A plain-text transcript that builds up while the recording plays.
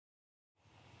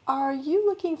Are you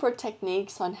looking for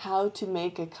techniques on how to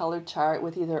make a color chart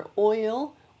with either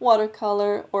oil,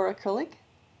 watercolor, or acrylic?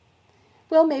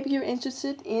 Well, maybe you're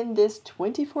interested in this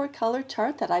 24 color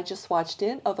chart that I just swatched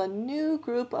in of a new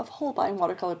group of Holbein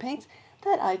watercolor paints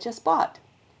that I just bought.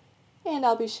 And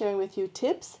I'll be sharing with you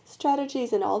tips,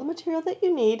 strategies, and all the material that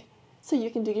you need so you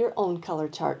can do your own color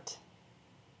chart.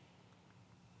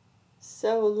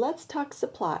 So let's talk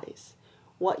supplies.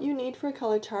 What you need for a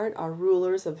color chart are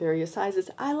rulers of various sizes.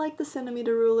 I like the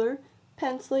centimeter ruler,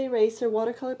 pencil, eraser,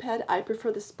 watercolor pad. I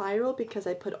prefer the spiral because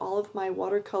I put all of my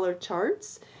watercolor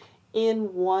charts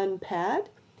in one pad.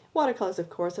 Watercolors, of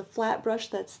course, a flat brush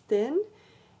that's thin,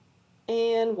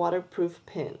 and waterproof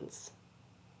pins.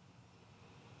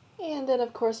 And then,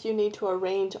 of course, you need to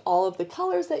arrange all of the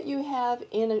colors that you have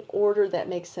in an order that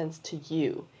makes sense to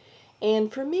you.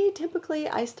 And for me, typically,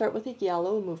 I start with the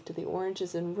yellow, move to the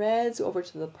oranges and reds, over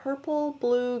to the purple,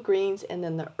 blue, greens, and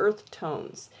then the earth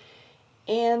tones.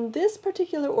 And this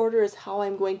particular order is how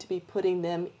I'm going to be putting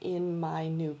them in my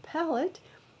new palette,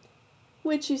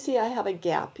 which you see I have a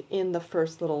gap in the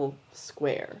first little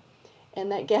square.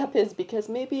 And that gap is because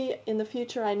maybe in the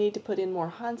future I need to put in more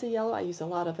Hansa yellow. I use a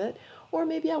lot of it. Or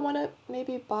maybe I want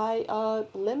to buy a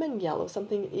lemon yellow,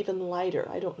 something even lighter.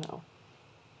 I don't know.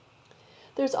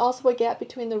 There's also a gap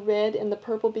between the red and the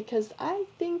purple because I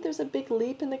think there's a big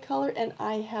leap in the color, and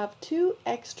I have 2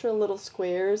 extra little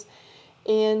squares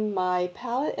in my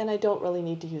palette and I don't really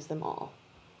need to use them all.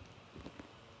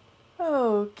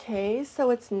 Okay, so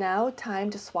it's now time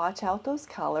to swatch out those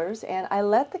colors, and I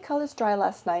let the colors dry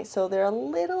last night so they're a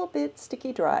little bit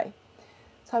sticky dry.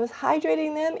 So I was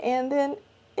hydrating them, and then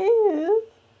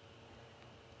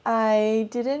I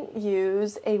didn't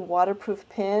use a waterproof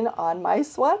pen on my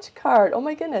swatch card. Oh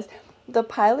my goodness. The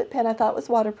Pilot pen I thought was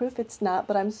waterproof. It's not,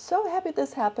 but I'm so happy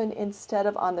this happened instead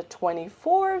of on the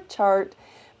 24 chart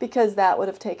because that would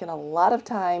have taken a lot of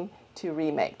time to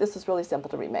remake. This is really simple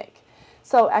to remake.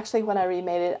 So actually when I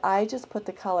remade it, I just put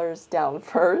the colors down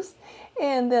first,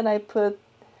 and then I put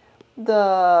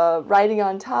the writing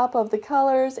on top of the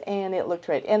colors, and it looked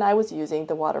great. And I was using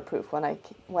the waterproof when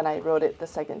I wrote it the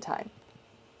second time.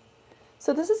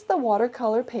 So this is the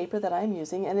watercolor paper that I'm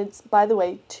using, and it's, by the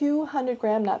way, 200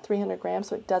 gram, not 300 grams,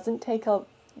 so it doesn't take a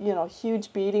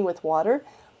huge beating with water,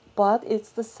 but it's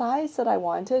the size that I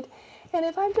wanted. And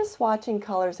if I'm just swatching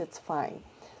colors, it's fine.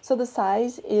 So the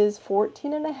size is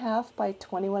 14.5 by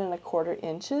 21.25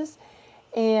 inches,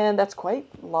 and that's quite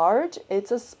large. It's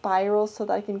a spiral so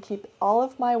that I can keep all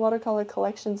of my watercolor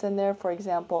collections in there. For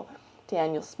example,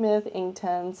 Daniel Smith,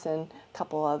 Inktense, and a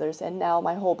couple others, and now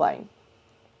my Holbein.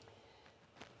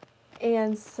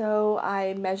 And so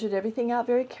I measured everything out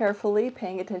very carefully,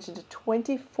 paying attention to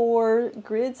 24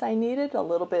 grids I needed, a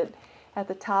little bit at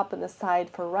the top and the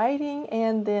side for writing,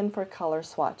 and then for color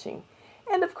swatching.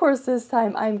 And of course this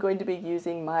time I'm going to be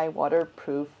using my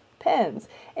waterproof pens.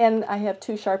 And I have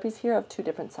 2 Sharpies here of 2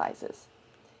 different sizes.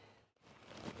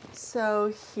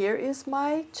 So here is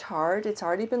my chart. It's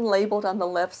already been labeled on the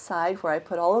left side where I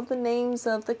put all of the names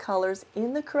of the colors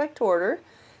in the correct order,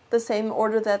 the same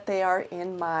order that they are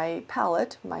in my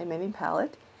palette, my mini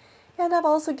palette. And I've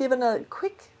also given a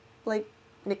quick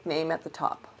nickname at the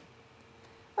top.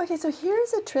 Okay, so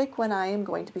here's a trick when I am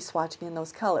going to be swatching in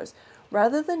those colors.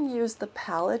 Rather than use the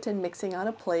palette and mixing on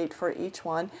a plate for each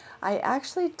one, I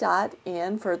actually dot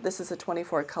in, this is a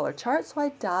 24 color chart, so I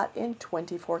dot in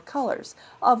 24 colors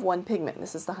of one pigment.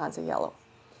 This is the Hansa yellow.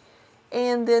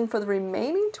 And then for the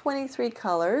remaining 23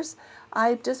 colors,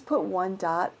 I just put 1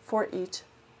 dot for each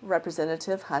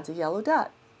representative Hansa yellow dot.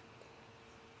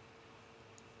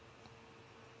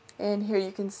 And here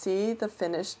you can see the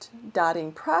finished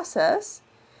dotting process.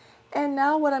 And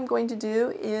now what I'm going to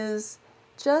do is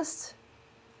just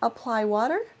apply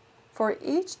water for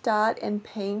each dot and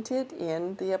paint it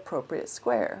in the appropriate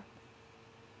square.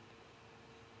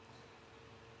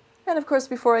 And of course,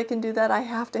 before I can do that, I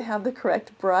have to have the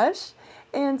correct brush.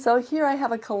 And so here I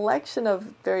have a collection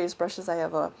of various brushes. I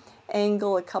have a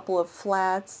angle, a couple of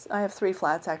flats. I have 3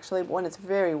 flats actually. One is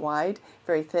very wide,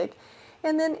 very thick.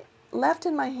 And then left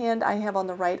in my hand, I have on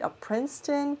the right a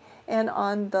Princeton, and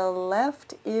on the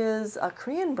left is a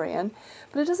Korean brand.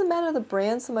 But it doesn't matter the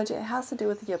brand so much. It has to do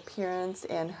with the appearance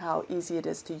and how easy it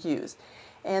is to use.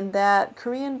 And that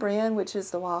Korean brand, which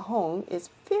is the Wahong, is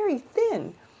very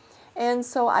thin. And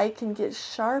so I can get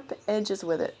sharp edges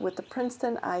with it. With the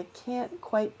Princeton, I can't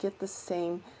quite get the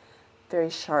same very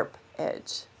sharp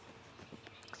edge.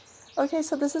 Okay,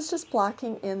 so this is just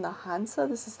blocking in the Hansa.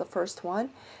 This is the first one.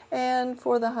 And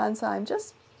for the Hansa, I'm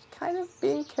just kind of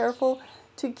being careful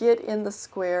to get in the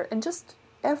square and just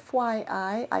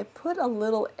FYI, I put a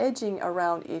little edging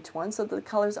around each one so the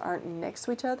colors aren't next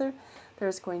to each other.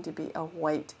 There's going to be a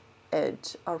white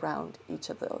edge around each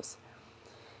of those.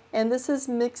 And this is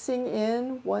mixing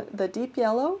in the deep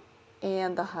yellow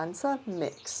and the Hansa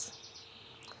mix.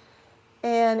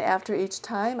 And after each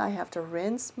time I have to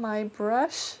rinse my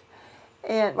brush,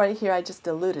 and right here I just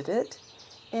diluted it.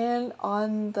 And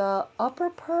on the upper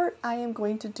part I am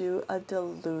going to do a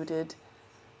diluted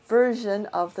version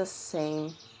of the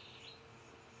same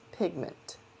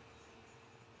pigment.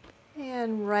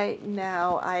 And right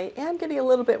now I am getting a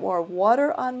little bit more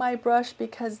water on my brush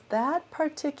because that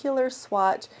particular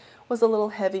swatch was a little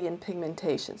heavy in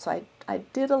pigmentation. So I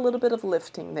did a little bit of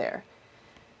lifting there.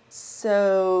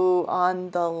 So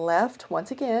on the left,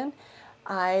 once again,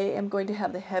 I am going to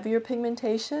have the heavier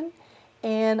pigmentation,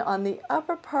 and on the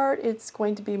upper part it's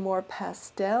going to be more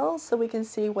pastel, so we can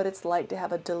see what it's like to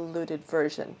have a diluted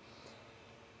version.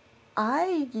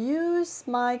 I use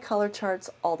my color charts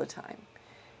all the time.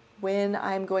 When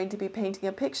I'm going to be painting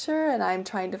a picture and I'm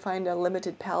trying to find a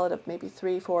limited palette of maybe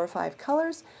 3, 4, or 5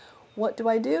 colors, what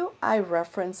do? I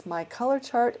reference my color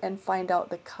chart and find out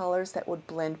the colors that would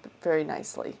blend very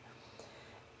nicely.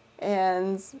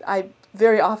 And I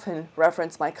very often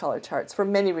reference my color charts for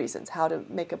many reasons. How to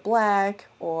make a black,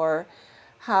 or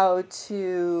how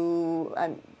to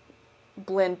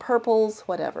blend purples,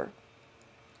 whatever.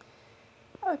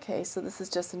 Okay, so this is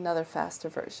just another faster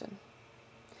version.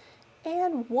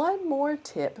 And one more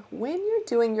tip, when you're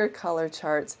doing your color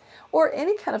charts or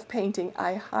any kind of painting,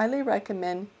 I highly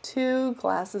recommend 2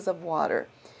 glasses of water.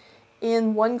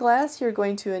 In one glass, you're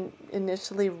going to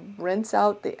initially rinse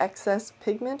out the excess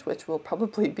pigment, which will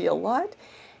probably be a lot.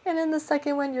 And in the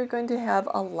second one, you're going to have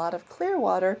a lot of clear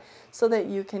water so that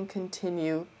you can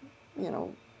continue,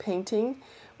 painting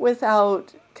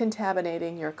without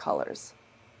contaminating your colors.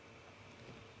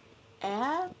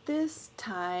 At this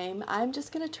time, I'm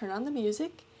just going to turn on the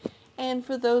music, and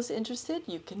for those interested,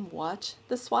 you can watch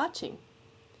the swatching.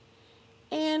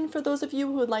 And for those of you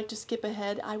who would like to skip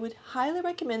ahead, I would highly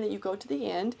recommend that you go to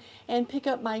the end and pick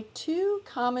up my 2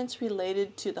 comments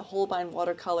related to the Holbein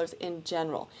watercolors in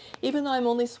general. Even though I'm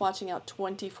only swatching out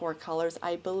 24 colors,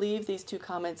 I believe these 2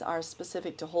 comments are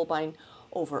specific to Holbein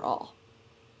overall.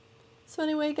 So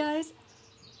anyway, guys,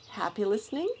 happy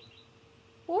listening,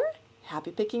 or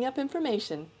happy picking up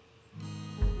information.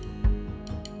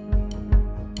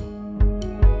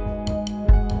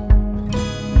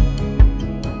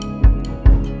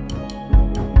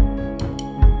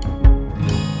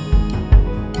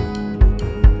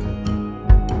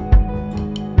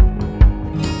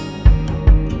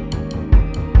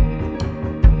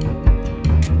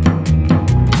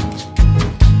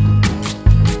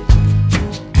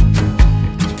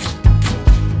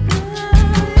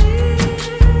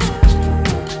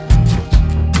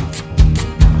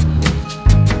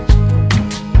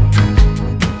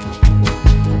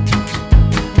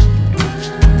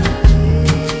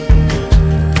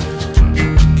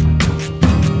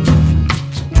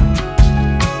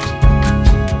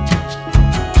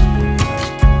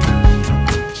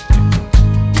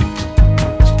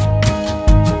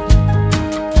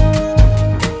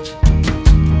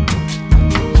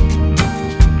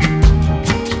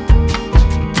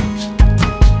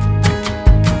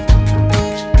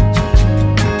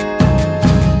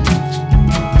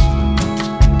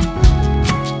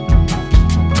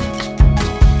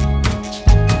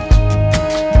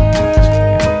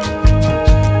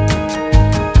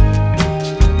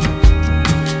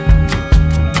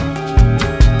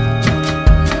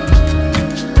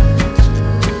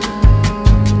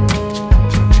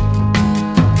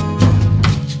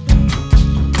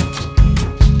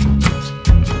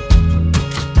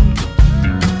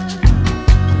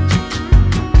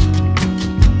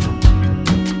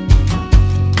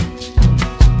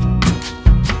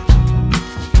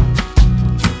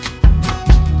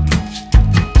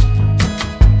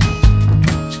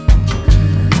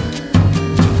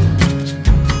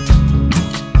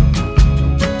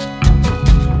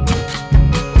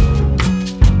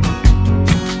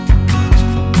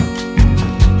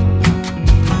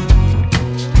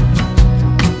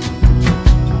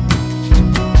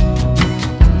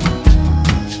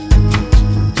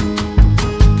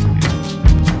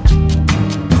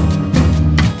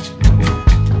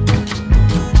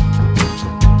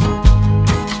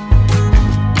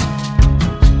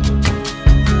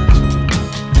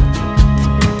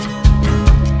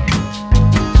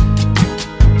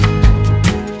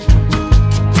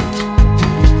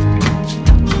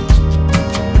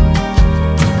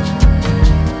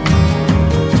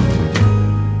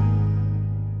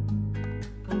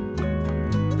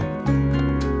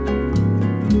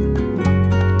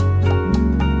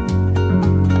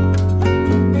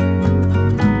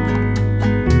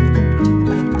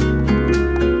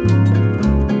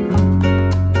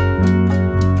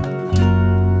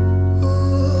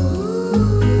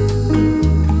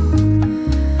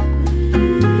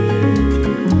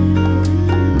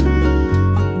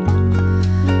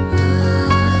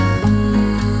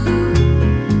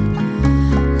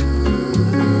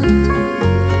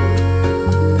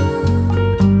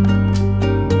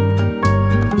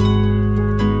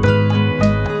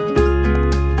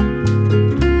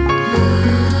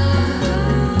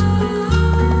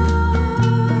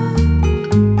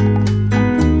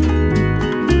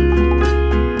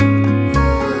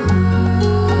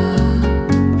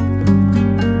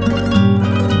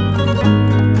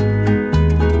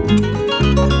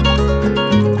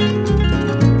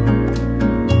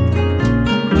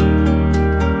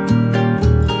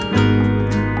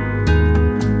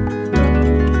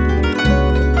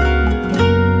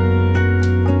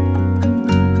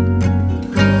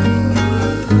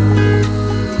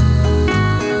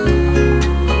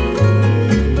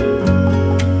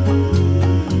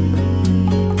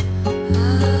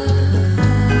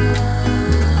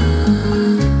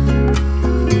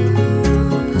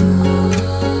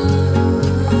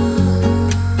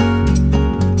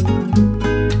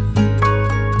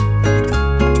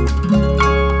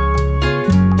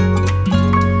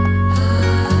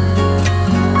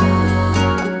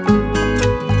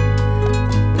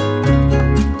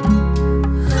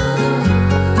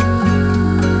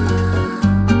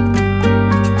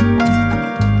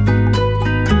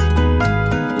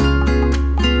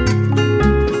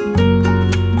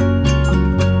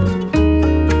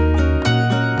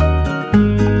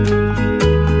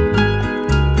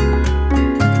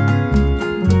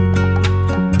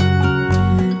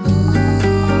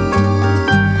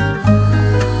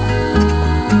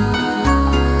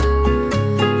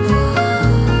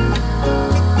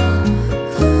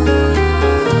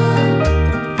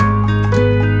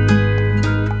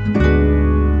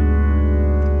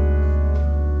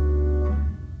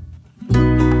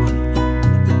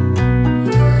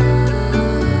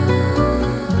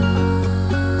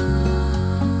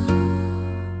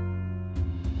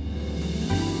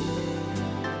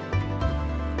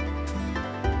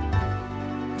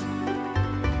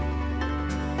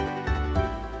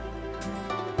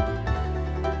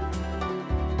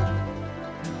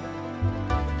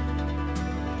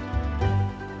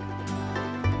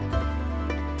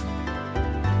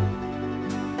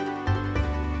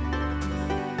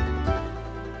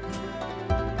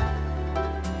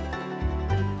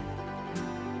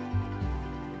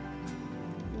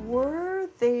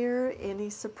 any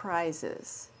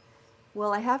surprises?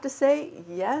 Well, I have to say,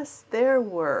 yes, there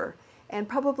were. And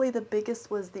probably the biggest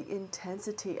was the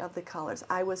intensity of the colors.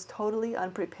 I was totally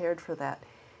unprepared for that.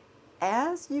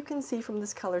 As you can see from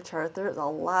this color chart, there's a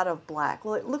lot of black.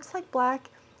 Well, it looks like black.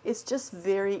 It's just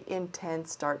very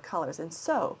intense dark colors. And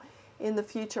so, in the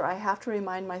future, I have to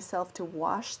remind myself to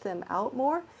wash them out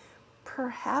more.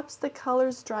 Perhaps the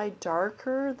colors dry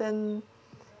darker than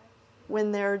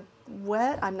when they're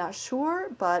wet. I'm not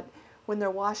sure, but when they're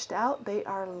washed out, they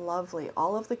are lovely.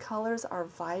 All of the colors are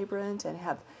vibrant and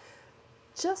have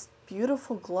just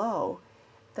beautiful glow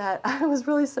that I was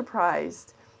really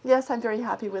surprised. Yes, I'm very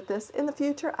happy with this. In the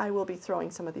future, I will be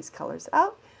throwing some of these colors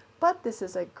out, but this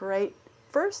is a great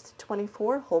first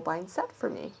 24 Holbein set for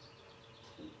me.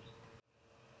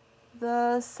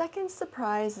 The second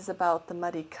surprise is about the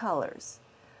muddy colors.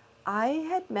 I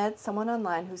had met someone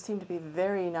online who seemed to be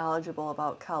very knowledgeable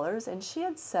about colors, and she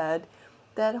had said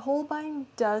that Holbein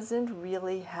doesn't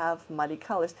really have muddy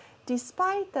colors,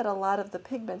 despite that a lot of the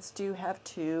pigments do have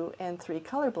 2 and 3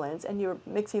 color blends, and you're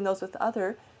mixing those with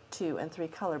other 2 and 3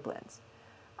 color blends.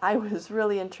 I was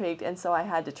really intrigued, and so I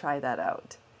had to try that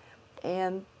out.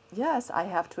 And yes, I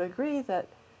have to agree that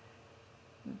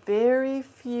very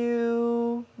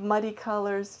few muddy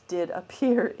colors did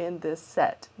appear in this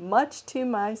set, much to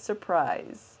my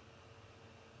surprise.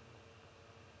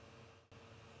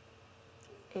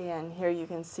 And here you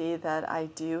can see that I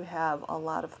do have a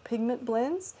lot of pigment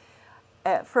blends.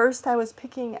 At first I was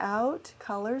picking out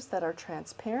colors that are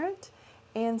transparent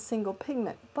and single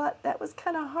pigment, but that was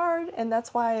kind of hard, and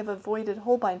that's why I've avoided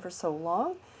Holbein for so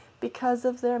long, because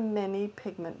of their many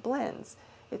pigment blends.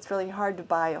 It's really hard to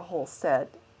buy a whole set,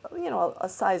 you know, a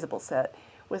sizable set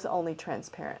with only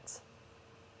transparents.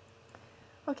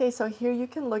 Okay, so here you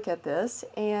can look at this,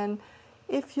 and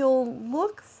if you'll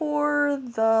look for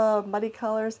the muddy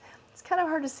colors, it's kind of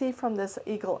hard to see from this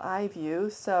eagle eye view,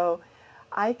 so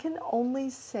I can only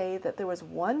say that there was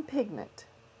one pigment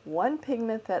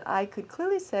that I could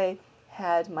clearly say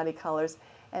had muddy colors,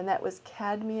 and that was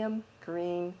cadmium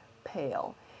green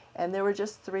pale. And there were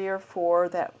just 3 or 4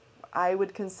 that I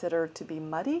would consider to be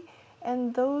muddy,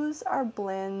 and those are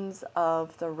blends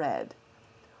of the red.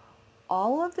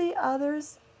 All of the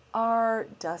others are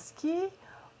dusky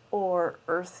or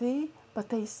earthy, but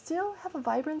they still have a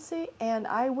vibrancy, and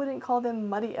I wouldn't call them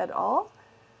muddy at all.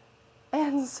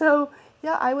 And so,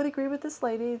 yeah, I would agree with this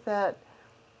lady that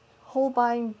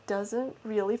Holbein doesn't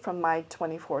really, from my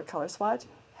 24 color swatch,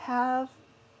 have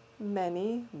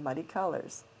many muddy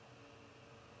colors.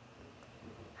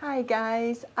 Hi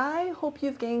guys, I hope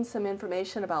you've gained some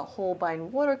information about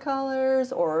Holbein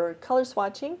watercolors or color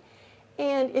swatching.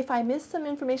 And if I missed some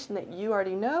information that you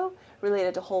already know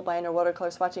related to Holbein or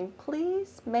watercolor swatching,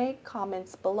 please make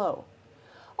comments below.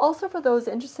 Also, for those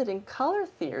interested in color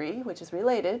theory, which is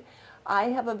related, I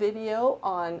have a video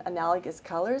on analogous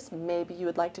colors. Maybe you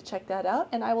would like to check that out,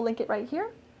 and I will link it right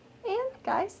here. And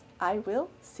guys, I will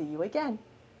see you again.